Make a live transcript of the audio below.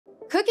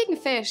Cooking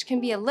fish can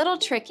be a little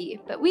tricky,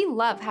 but we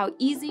love how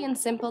easy and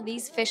simple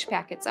these fish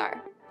packets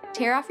are.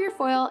 Tear off your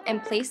foil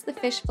and place the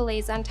fish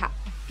fillets on top.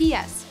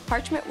 P.S.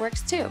 Parchment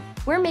works too.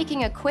 We're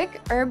making a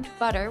quick herbed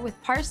butter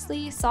with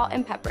parsley, salt,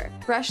 and pepper.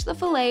 Brush the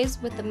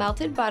fillets with the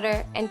melted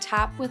butter and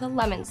top with a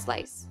lemon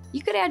slice.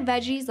 You could add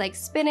veggies like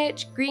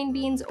spinach, green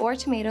beans, or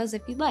tomatoes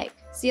if you'd like.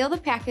 Seal the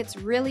packets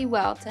really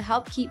well to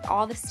help keep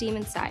all the steam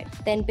inside.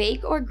 Then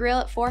bake or grill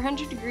at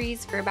 400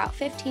 degrees for about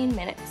 15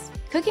 minutes.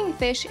 Cooking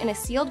fish in a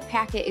sealed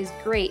packet is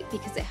great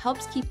because it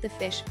helps keep the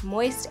fish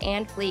moist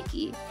and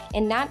flaky,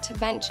 and not to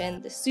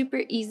mention the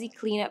super easy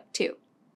cleanup too.